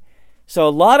combined? So a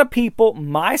lot of people,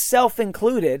 myself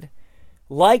included,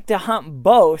 like to hunt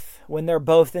both when they're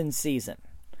both in season,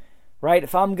 right?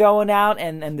 If I'm going out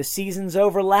and the seasons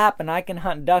overlap and I can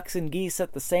hunt ducks and geese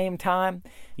at the same time,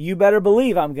 you better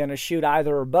believe I'm going to shoot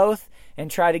either or both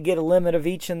and try to get a limit of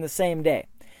each in the same day.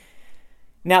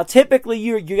 Now, typically,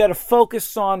 you got to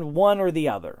focus on one or the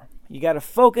other. You got to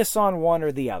focus on one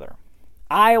or the other.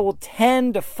 I will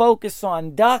tend to focus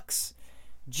on ducks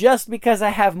just because I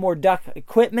have more duck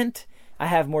equipment. I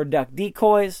have more duck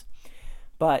decoys.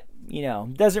 But,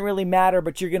 it doesn't really matter,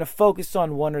 but you're going to focus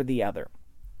on one or the other.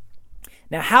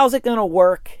 Now, how's it going to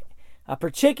work,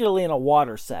 particularly in a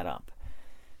water setup?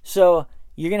 So,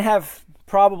 you're going to have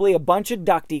probably a bunch of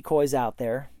duck decoys out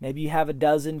there. Maybe you have 2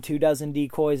 dozen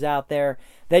decoys out there.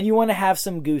 Then you want to have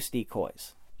some goose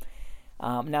decoys.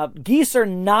 Now, geese are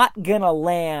not going to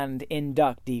land in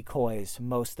duck decoys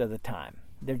most of the time.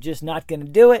 They're just not going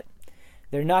to do it.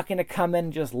 They're not going to come in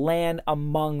and just land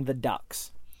among the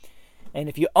ducks. And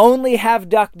if you only have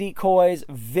duck decoys,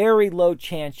 very low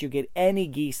chance you get any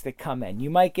geese that come in. You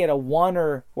might get a one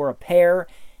or a pair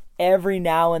every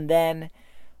now and then,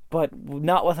 but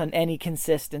not with any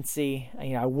consistency.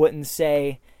 I wouldn't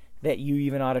say that you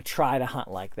even ought to try to hunt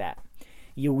like that.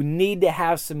 You need to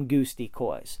have some goose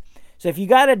decoys. So if you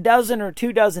got a dozen or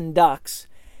 2 dozen ducks,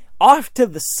 off to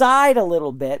the side a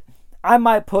little bit, I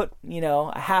might put,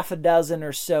 a half a dozen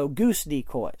or so goose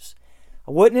decoys.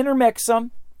 I wouldn't intermix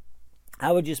them.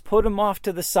 I would just put them off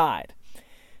to the side.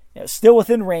 Still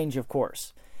within range, of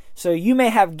course. So you may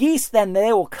have geese, then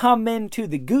they will come into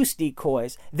the goose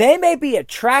decoys. They may be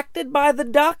attracted by the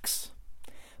ducks,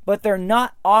 but they're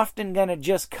not often going to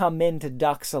just come into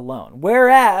ducks alone.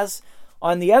 Whereas,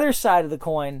 on the other side of the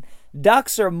coin,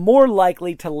 ducks are more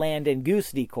likely to land in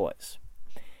goose decoys.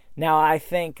 Now, I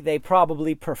think they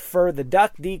probably prefer the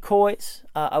duck decoys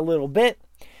a little bit,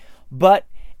 but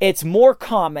it's more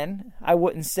common. I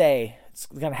wouldn't say it's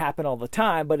going to happen all the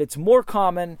time, but it's more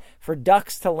common for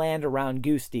ducks to land around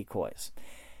goose decoys.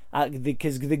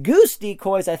 Because the goose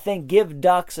decoys, I think, give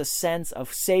ducks a sense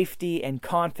of safety and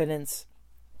confidence.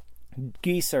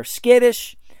 Geese are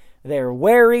skittish. They're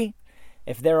wary.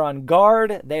 If they're on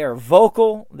guard, they are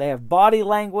vocal. They have body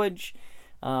language.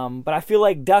 But I feel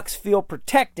like ducks feel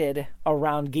protected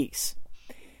around geese.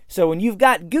 So when you've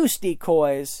got goose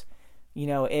decoys,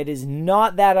 it is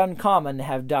not that uncommon to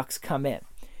have ducks come in.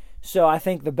 So I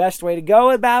think the best way to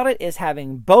go about it is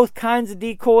having both kinds of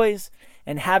decoys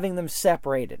and having them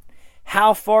separated.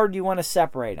 How far do you want to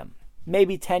separate them?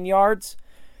 Maybe 10 yards.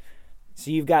 So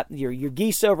you've got your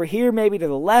geese over here, maybe to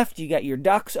the left. You got your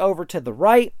ducks over to the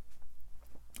right.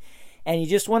 And you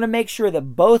just want to make sure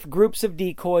that both groups of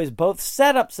decoys, both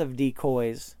setups of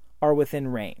decoys are within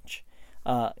range.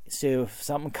 So if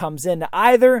something comes into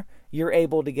either, you're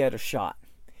able to get a shot.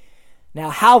 Now,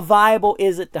 how viable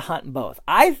is it to hunt both?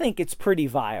 I think it's pretty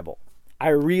viable. I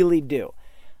really do.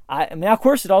 I mean, of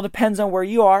course, it all depends on where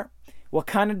you are, what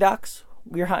kind of ducks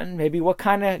you're hunting, maybe what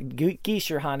kind of geese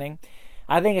you're hunting.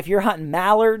 I think if you're hunting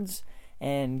mallards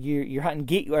and you're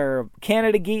hunting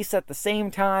Canada geese at the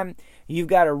same time, you've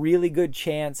got a really good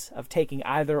chance of taking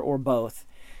either or both.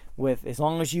 As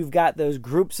long as you've got those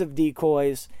groups of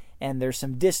decoys and there's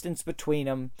some distance between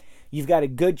them, you've got a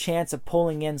good chance of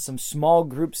pulling in some small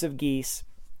groups of geese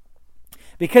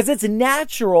because it's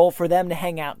natural for them to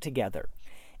hang out together.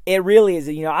 It really is.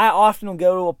 I often will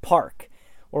go to a park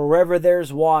or wherever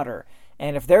there's water,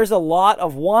 and if there's a lot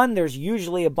of one, there's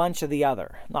usually a bunch of the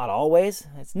other. Not always.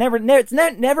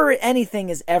 Never anything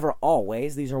is ever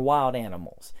always. These are wild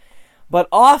animals. But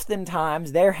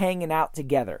oftentimes, they're hanging out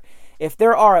together. If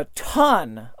there are a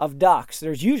ton of ducks,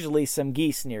 there's usually some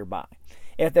geese nearby.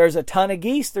 If there's a ton of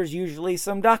geese, there's usually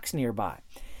some ducks nearby.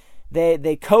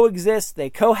 They coexist, they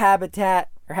cohabitate,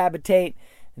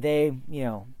 they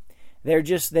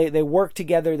work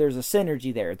together. There's a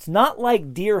synergy there. It's not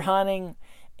like deer hunting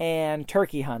and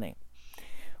turkey hunting.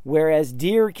 Whereas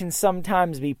deer can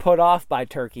sometimes be put off by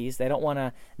turkeys. They don't want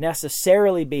to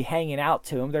necessarily be hanging out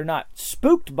to them. They're not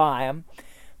spooked by them,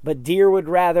 but deer would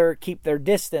rather keep their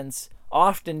distance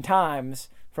oftentimes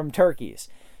from turkeys.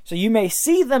 So you may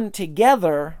see them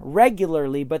together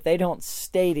regularly, but they don't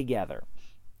stay together.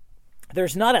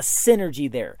 There's not a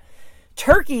synergy there.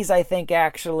 Turkeys, I think,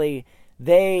 actually,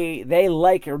 they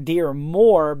like deer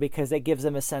more because it gives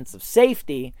them a sense of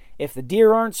safety. If the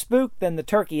deer aren't spooked, then the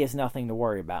turkey has nothing to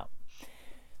worry about.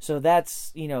 So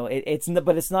that's,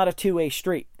 but it's not a two-way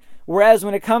street. Whereas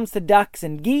when it comes to ducks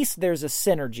and geese, there's a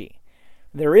synergy.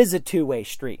 There is a two-way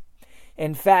street.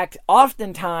 In fact,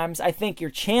 oftentimes, I think your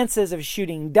chances of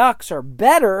shooting ducks are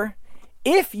better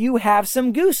if you have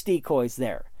some goose decoys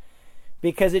there,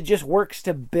 because it just works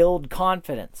to build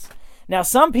confidence. Now,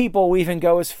 some people even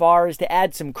go as far as to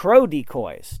add some crow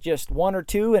decoys, just 1 or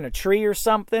 2 in a tree or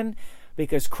something,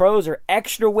 because crows are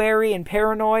extra wary and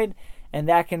paranoid, and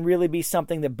that can really be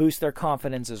something that boosts their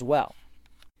confidence as well.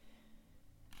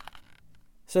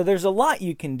 So there's a lot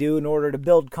you can do in order to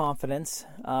build confidence,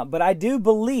 but I do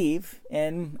believe,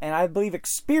 and I believe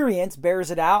experience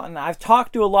bears it out, and I've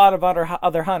talked to a lot of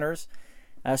other hunters,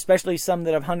 especially some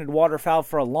that have hunted waterfowl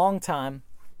for a long time,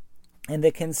 and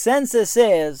the consensus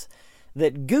is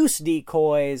that goose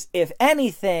decoys, if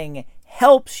anything,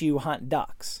 helps you hunt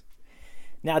ducks.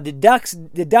 Now, the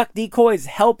duck decoys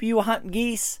help you hunt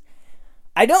geese?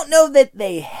 I don't know that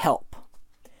they help.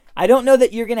 I don't know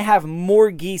that you're going to have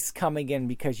more geese coming in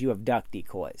because you have duck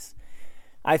decoys.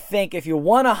 I think if you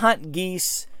want to hunt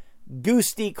geese,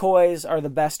 goose decoys are the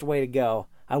best way to go.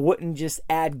 I wouldn't just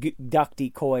add duck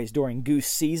decoys during goose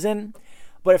season.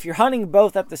 But if you're hunting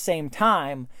both at the same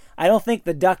time, I don't think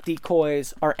the duck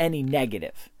decoys are any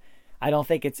negative. I don't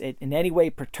think it in any way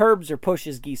perturbs or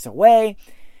pushes geese away,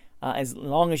 as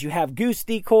long as you have goose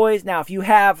decoys. Now, if you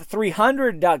have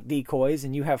 300 duck decoys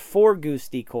and you have 4 goose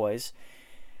decoys,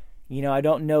 I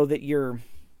don't know that you're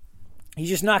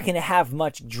just not going to have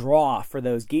much draw for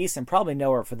those geese and probably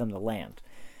nowhere for them to land.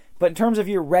 But in terms of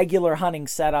your regular hunting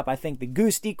setup, I think the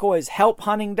goose decoys help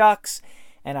hunting ducks,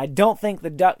 and I don't think the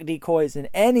duck decoys in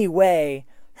any way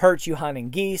hurt you hunting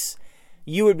geese.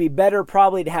 You would be better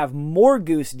probably to have more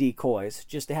goose decoys,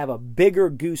 just to have a bigger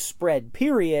goose spread,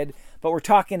 period. But we're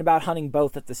talking about hunting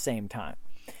both at the same time.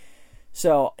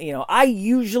 So, I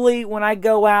usually, when I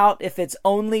go out, if it's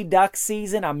only duck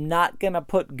season, I'm not going to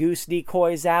put goose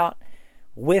decoys out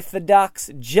with the ducks,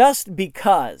 just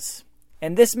because,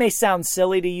 and this may sound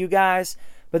silly to you guys,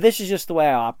 but this is just the way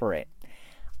I operate.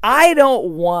 I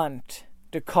don't want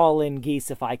to call in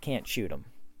geese if I can't shoot them.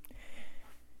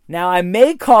 Now, I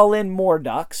may call in more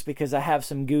ducks because I have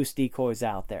some goose decoys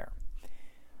out there.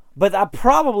 But I'm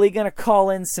probably going to call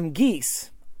in some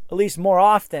geese, at least more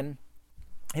often.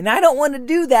 And I don't want to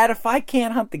do that if I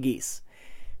can't hunt the geese.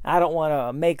 I don't want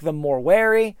to make them more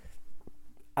wary.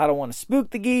 I don't want to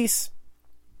spook the geese.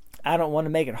 I don't want to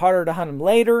make it harder to hunt them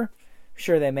later.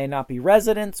 Sure, they may not be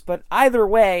residents, but either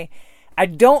way, I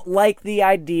don't like the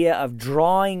idea of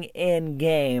drawing in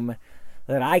game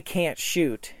that I can't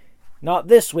shoot. Not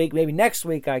this week, maybe next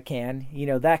week I can,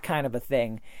 that kind of a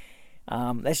thing.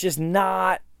 That's just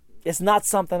it's not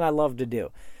something I love to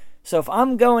do. So if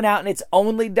I'm going out and it's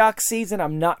only duck season,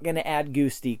 I'm not going to add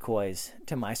goose decoys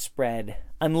to my spread,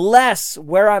 unless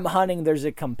where I'm hunting there's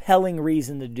a compelling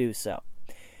reason to do so.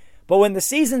 But when the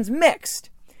season's mixed,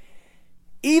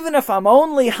 even if I'm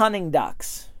only hunting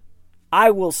ducks, I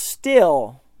will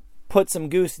still put some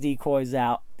goose decoys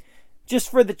out just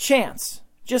for the chance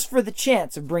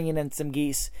of bringing in some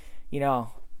geese.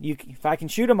 If I can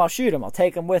shoot them, I'll shoot them. I'll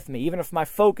take them with me. Even if my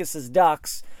focus is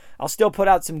ducks, I'll still put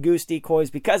out some goose decoys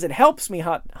because it helps me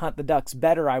hunt the ducks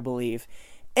better, I believe.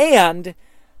 And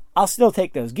I'll still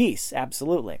take those geese,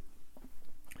 absolutely.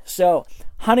 So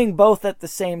hunting both at the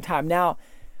same time. Now,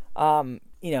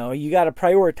 you got to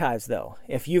prioritize, though.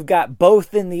 If you've got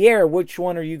both in the air, which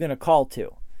one are you going to call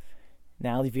to?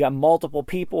 Now, if you got multiple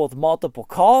people with multiple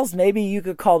calls, maybe you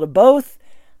could call to both.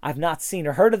 I've not seen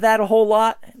or heard of that a whole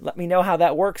lot. Let me know how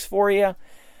that works for you.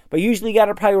 But usually you got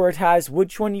to prioritize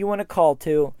which one you want to call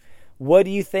to. What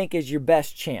do you think is your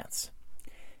best chance?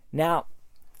 Now,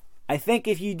 I think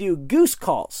if you do goose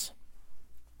calls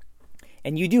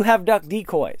and you do have duck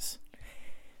decoys,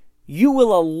 you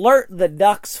will alert the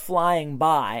ducks flying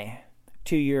by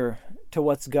to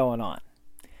what's going on.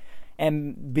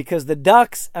 And because the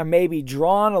ducks are maybe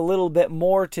drawn a little bit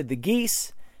more to the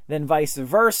geese than vice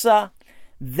versa,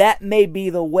 that may be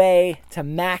the way to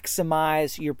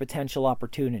maximize your potential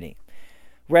opportunity.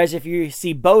 Whereas if you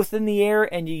see both in the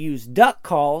air and you use duck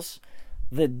calls,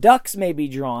 the ducks may be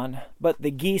drawn, but the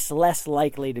geese less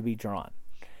likely to be drawn.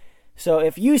 So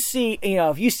if you see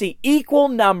equal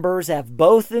numbers have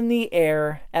both in the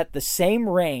air at the same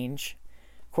range,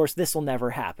 of course this will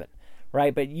never happen,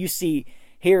 right? But you see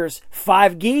here's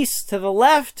 5 geese to the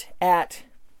left at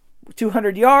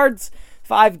 200 yards,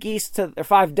 5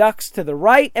 ducks to the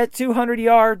right at 200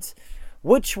 yards.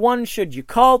 Which one should you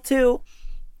call to?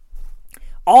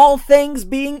 All things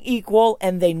being equal,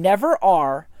 and they never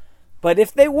are, but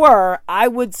if they were, I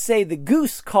would say the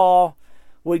goose call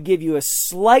would give you a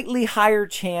slightly higher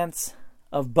chance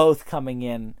of both coming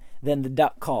in than the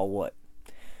duck call would.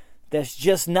 That's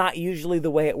just not usually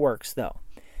the way it works, though.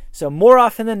 So more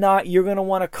often than not, you're going to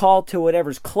want to call to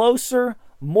whatever's closer,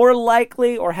 more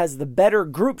likely, or has the better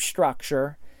group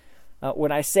structure.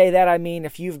 When I say that, I mean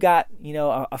if you've got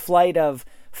a flight of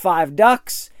 5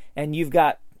 ducks and you've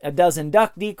got a dozen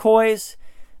duck decoys,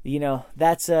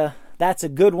 that's a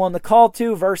good one to call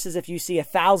to, versus if you see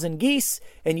 1,000 geese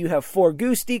and you have 4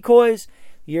 goose decoys,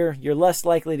 you're less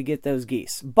likely to get those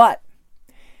geese. But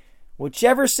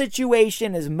whichever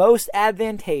situation is most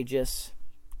advantageous,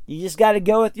 you just got to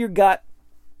go with your gut,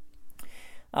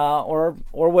 or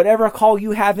whatever call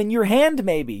you have in your hand.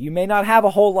 Maybe you may not have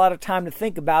a whole lot of time to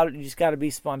think about it. You just got to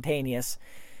be spontaneous.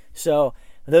 So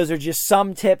those are just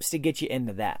some tips to get you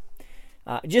into that.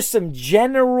 Just some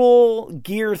general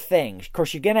gear things. Of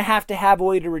course, you're going to have a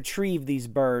way to retrieve these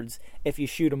birds if you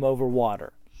shoot them over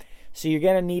water. So you're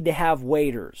going to need to have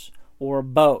waders or a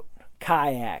boat,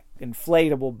 kayak,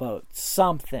 inflatable boat,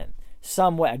 something,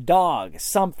 some way, a dog,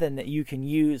 something that you can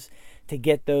use to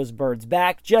get those birds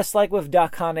back. Just like with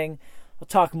duck hunting. I'll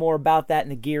talk more about that in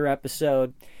the gear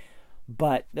episode.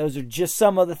 But those are just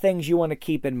some of the things you want to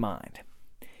keep in mind.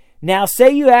 Now,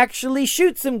 say you actually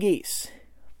shoot some geese.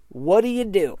 What do you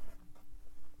do?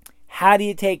 How do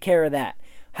you take care of that?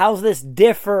 How's this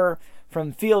differ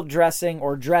from field dressing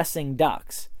or dressing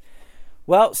ducks?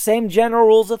 Well, same general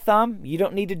rules of thumb. You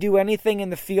don't need to do anything in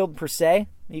the field per se.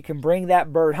 You can bring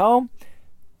that bird home.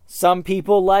 Some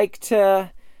people like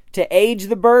to age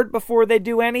the bird before they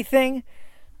do anything.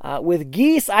 With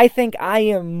geese, I think I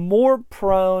am more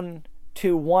prone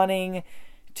to wanting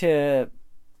to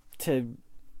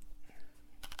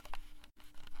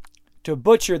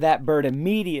butcher that bird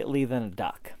immediately than a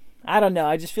duck. I don't know.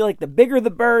 I just feel like the bigger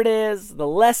the bird is, the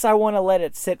less I want to let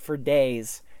it sit for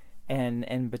days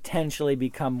and potentially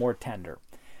become more tender.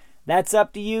 That's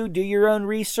up to you. Do your own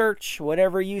research.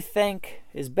 Whatever you think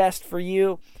is best for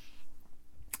you.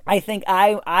 I think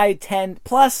I tend...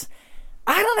 Plus,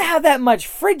 I don't have that much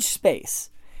fridge space.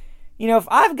 You know, if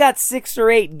I've got 6 or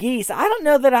 8 geese, I don't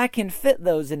know that I can fit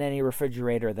those in any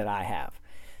refrigerator that I have.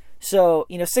 So,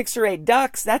 6 or 8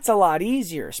 ducks, that's a lot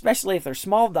easier, especially if they're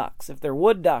small ducks. If they're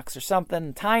wood ducks or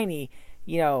something tiny,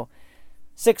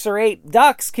 6 or 8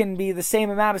 ducks can be the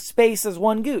same amount of space as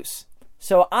 1 goose.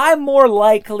 So I'm more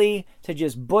likely to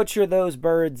just butcher those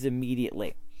birds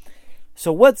immediately.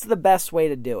 So what's the best way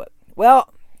to do it?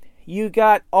 Well, you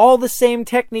got all the same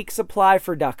techniques apply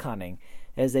for duck hunting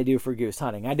as they do for goose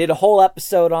hunting. I did a whole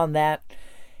episode on that.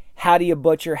 How do you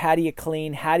butcher? How do you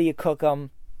clean? How do you cook them?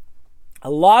 A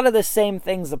lot of the same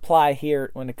things apply here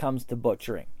when it comes to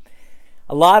butchering.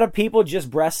 A lot of people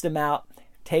just breast them out,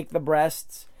 take the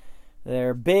breasts.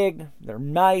 They're big, they're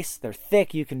nice, they're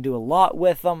thick. You can do a lot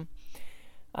with them.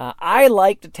 I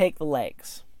like to take the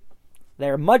legs.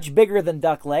 They're much bigger than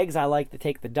duck legs. I like to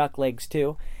take the duck legs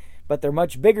too. But they're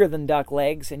much bigger than duck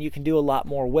legs, and you can do a lot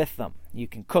more with them. You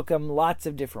can cook them lots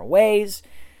of different ways.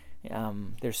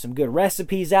 There's some good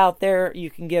recipes out there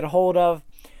you can get a hold of.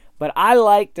 But I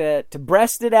like to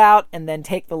breast it out and then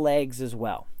take the legs as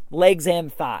well. Legs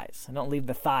and thighs. I don't leave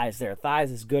the thighs there. Thighs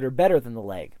is good or better than the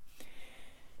leg.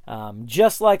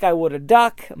 Just like I would a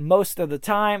duck most of the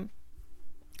time.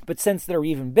 But since they're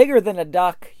even bigger than a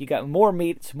duck, you got more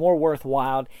meat. It's more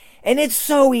worthwhile. And it's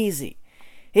so easy.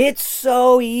 It's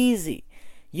so easy.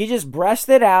 You just breast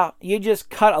it out. You just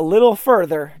cut a little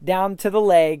further down to the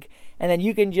leg. And then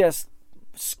you can just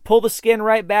pull the skin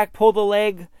right back, pull the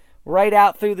leg right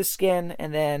out through the skin,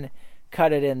 and then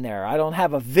cut it in there. I don't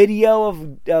have a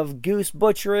video of goose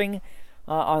butchering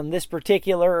on this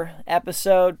particular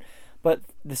episode, but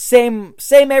the same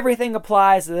everything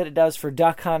applies that it does for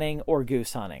duck hunting or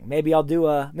goose hunting. Maybe I'll do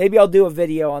a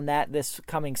video on that this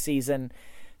coming season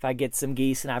if I get some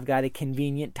geese and I've got a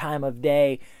convenient time of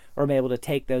day, or I'm able to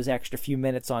take those extra few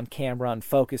minutes on camera and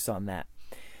focus on that.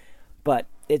 But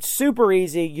it's super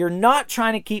easy. You're not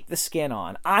trying to keep the skin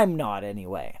on. I'm not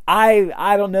anyway.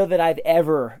 I don't know that I've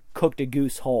ever cooked a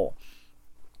goose whole.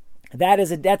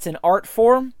 That's an art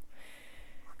form.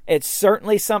 It's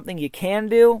certainly something you can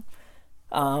do.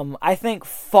 I think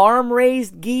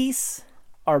farm-raised geese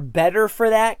are better for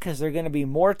that because they're going to be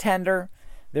more tender.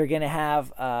 They're going to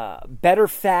have better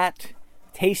fat,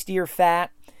 tastier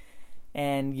fat,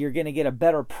 and you're going to get a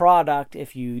better product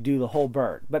if you do the whole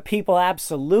bird. But people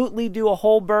absolutely do a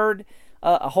whole bird,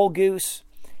 a whole goose,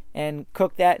 and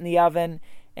cook that in the oven.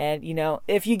 And,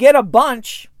 if you get a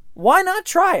bunch, why not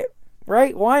try it,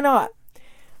 right? Why not?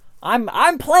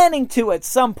 I'm planning to at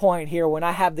some point here when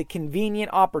I have the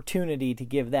convenient opportunity to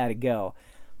give that a go.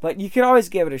 But you can always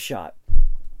give it a shot.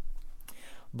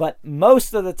 But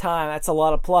most of the time, that's a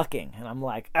lot of plucking. And I'm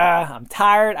like, I'm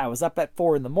tired. I was up at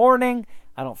 4 a.m.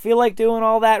 I don't feel like doing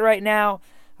all that right now.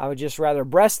 I would just rather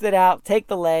breast it out, take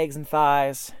the legs and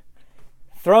thighs,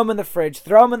 throw them in the fridge,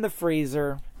 throw them in the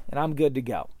freezer, and I'm good to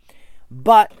go.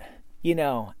 But,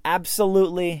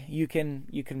 absolutely you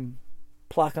can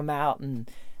pluck them out and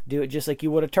do it just like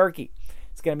you would a turkey.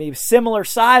 It's going to be similar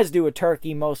size to a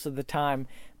turkey most of the time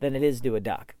than it is to a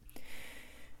duck.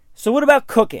 So what about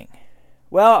cooking?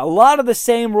 Well, a lot of the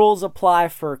same rules apply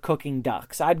for cooking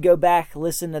ducks. I'd go back,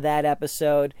 listen to that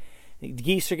episode.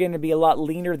 Geese are going to be a lot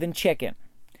leaner than chicken.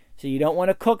 So you don't want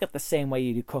to cook it the same way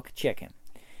you do cook chicken.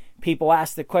 People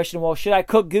ask the question, well, should I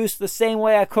cook goose the same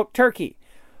way I cook turkey?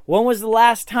 When was the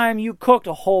last time you cooked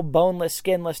a whole boneless,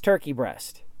 skinless turkey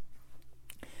breast?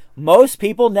 Most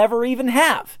people never even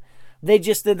have. They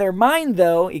just, in their mind,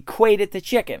 though, equate it to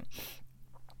chicken.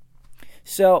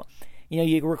 So,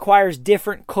 it requires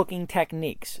different cooking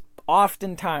techniques.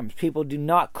 Oftentimes, people do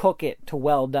not cook it to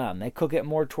well done. They cook it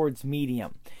more towards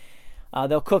medium.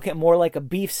 They'll cook it more like a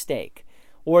beef steak.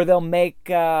 Or they'll make,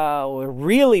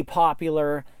 really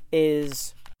popular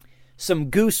is some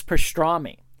goose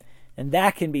pastrami. And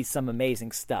that can be some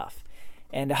amazing stuff.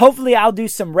 And hopefully I'll do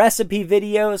some recipe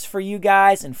videos for you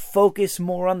guys and focus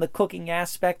more on the cooking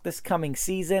aspect this coming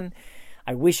season.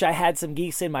 I wish I had some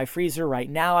geese in my freezer right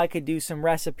now. I could do some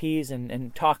recipes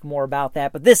and talk more about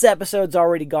that. But this episode's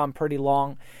already gone pretty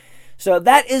long. So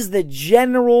that is the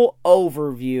general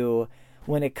overview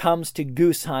when it comes to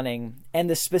goose hunting and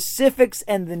the specifics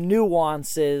and the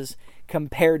nuances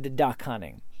compared to duck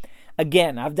hunting.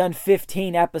 Again, I've done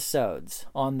 15 episodes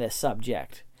on this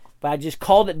subject, but I just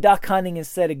called it duck hunting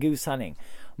instead of goose hunting.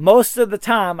 Most of the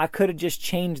time, I could have just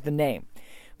changed the name.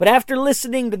 But after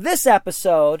listening to this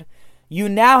episode, you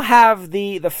now have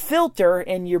the filter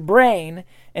in your brain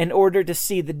in order to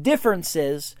see the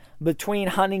differences between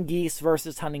hunting geese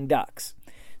versus hunting ducks.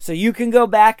 So you can go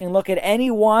back and look at any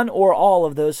one or all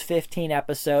of those 15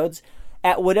 episodes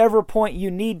at whatever point you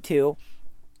need to,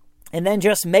 and then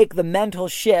just make the mental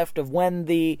shift of when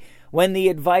the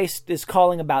advice is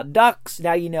calling about ducks.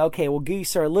 Now you know, okay, well,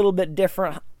 geese are a little bit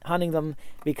different, hunting them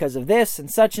because of this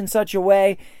and such a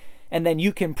way. And then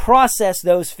you can process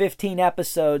those 15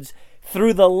 episodes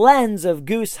through the lens of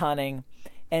goose hunting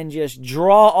and just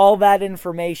draw all that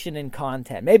information and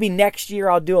content. Maybe next year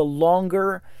I'll do a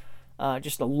longer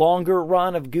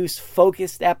run of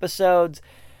goose-focused episodes.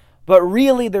 But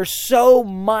really, there's so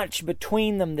much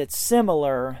between them that's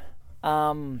similar.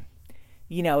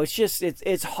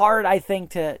 It's hard, I think,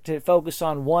 to focus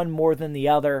on one more than the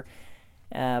other.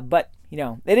 But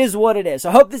it is what it is.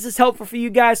 I hope this is helpful for you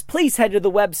guys. Please head to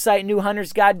the website,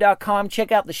 newhuntersguide.com.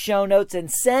 Check out the show notes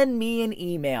and send me an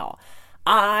email.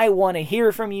 I want to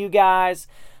hear from you guys.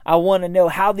 I want to know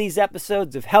how these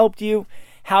episodes have helped you,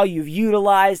 how you've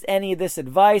utilized any of this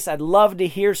advice. I'd love to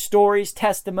hear stories,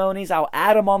 testimonies. I'll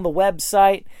add them on the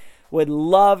website. Would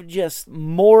love just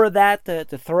more of that to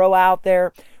throw out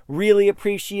there. Really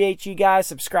appreciate you guys.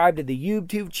 Subscribe to the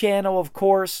YouTube channel, of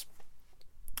course.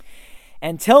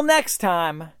 Until next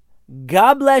time,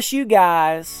 God bless you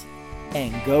guys,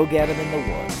 and go get them in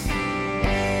the woods.